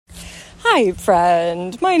Hi,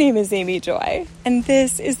 friend. My name is Amy Joy, and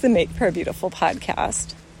this is the Make Prayer Beautiful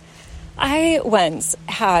podcast. I once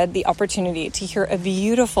had the opportunity to hear a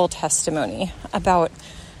beautiful testimony about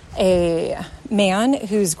a man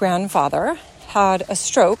whose grandfather had a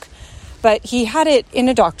stroke, but he had it in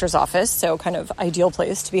a doctor's office, so kind of ideal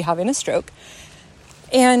place to be having a stroke.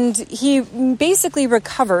 And he basically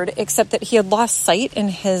recovered, except that he had lost sight in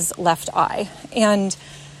his left eye. And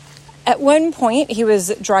at one point, he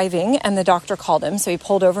was driving and the doctor called him. So he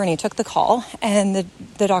pulled over and he took the call. And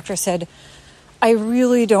the doctor said, I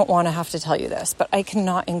really don't want to have to tell you this, but I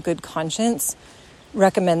cannot in good conscience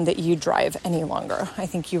recommend that you drive any longer. I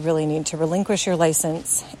think you really need to relinquish your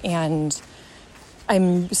license. And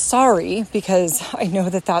I'm sorry because I know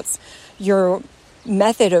that that's your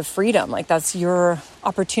method of freedom. Like that's your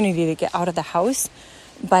opportunity to get out of the house.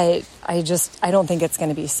 But I don't think it's going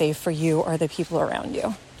to be safe for you or the people around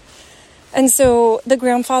you. And so the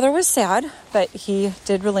grandfather was sad, but he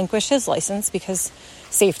did relinquish his license because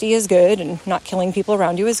safety is good and not killing people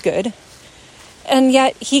around you is good. And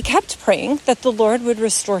yet he kept praying that the Lord would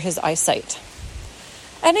restore his eyesight.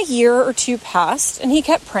 And a year or two passed and he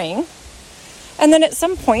kept praying. And then at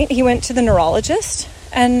some point he went to the neurologist,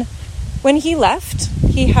 and when he left,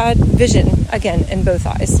 he had vision again in both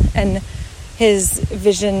eyes, and his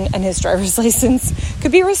vision and his driver's license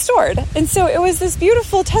could be restored. And so it was this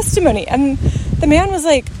beautiful testimony. And the man was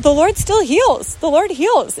like, the Lord still heals. The Lord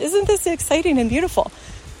heals. Isn't this exciting and beautiful?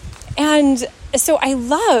 And so I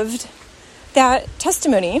loved that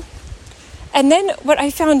testimony. And then what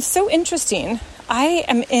I found so interesting, I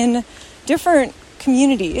am in different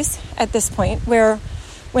communities at this point where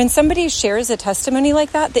when somebody shares a testimony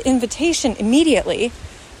like that, the invitation immediately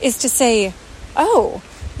is to say, oh,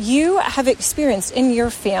 you have experienced in your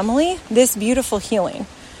family this beautiful healing.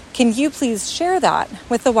 Can you please share that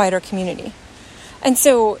with the wider community? And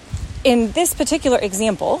so in this particular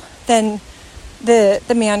example, then the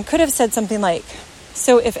man could have said something like,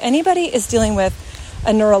 so if anybody is dealing with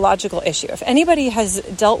a neurological issue, if anybody has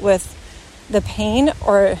dealt with the pain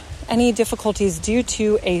or any difficulties due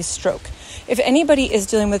to a stroke, if anybody is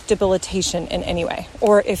dealing with debilitation in any way,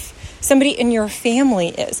 or if somebody in your family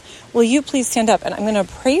is, will you please stand up and I'm going to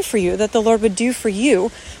pray for you that the Lord would do for you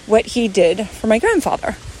what he did for my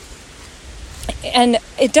grandfather. And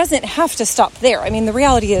it doesn't have to stop there. I mean, the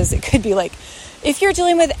reality is it could be like, if you're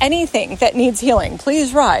dealing with anything that needs healing,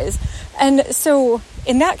 please rise. And so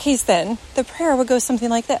in that case, then the prayer would go something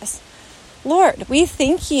like this. Lord, we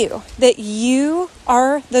thank you that you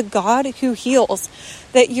are the God who heals,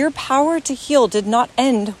 that your power to heal did not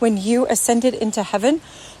end when you ascended into heaven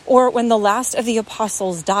or when the last of the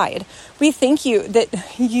apostles died. We thank you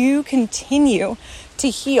that you continue to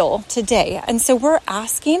heal today. And so we're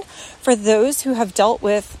asking for those who have dealt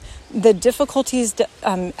with the difficulties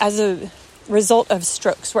as a result of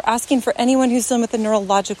strokes. We're asking for anyone who's dealing with a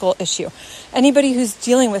neurological issue, anybody who's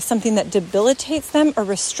dealing with something that debilitates them or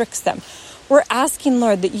restricts them. We're asking,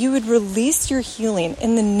 Lord, that you would release your healing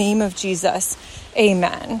in the name of Jesus.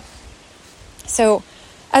 Amen. So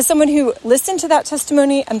as someone who listened to that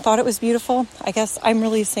testimony and thought it was beautiful, I guess I'm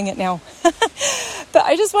releasing it now. But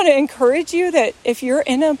I just want to encourage you that if you're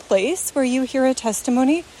in a place where you hear a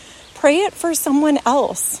testimony, pray it for someone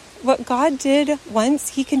else. What God did once,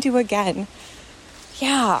 he can do again.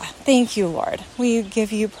 Yeah, thank you, Lord. We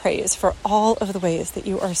give you praise for all of the ways that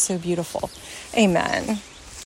you are so beautiful. Amen.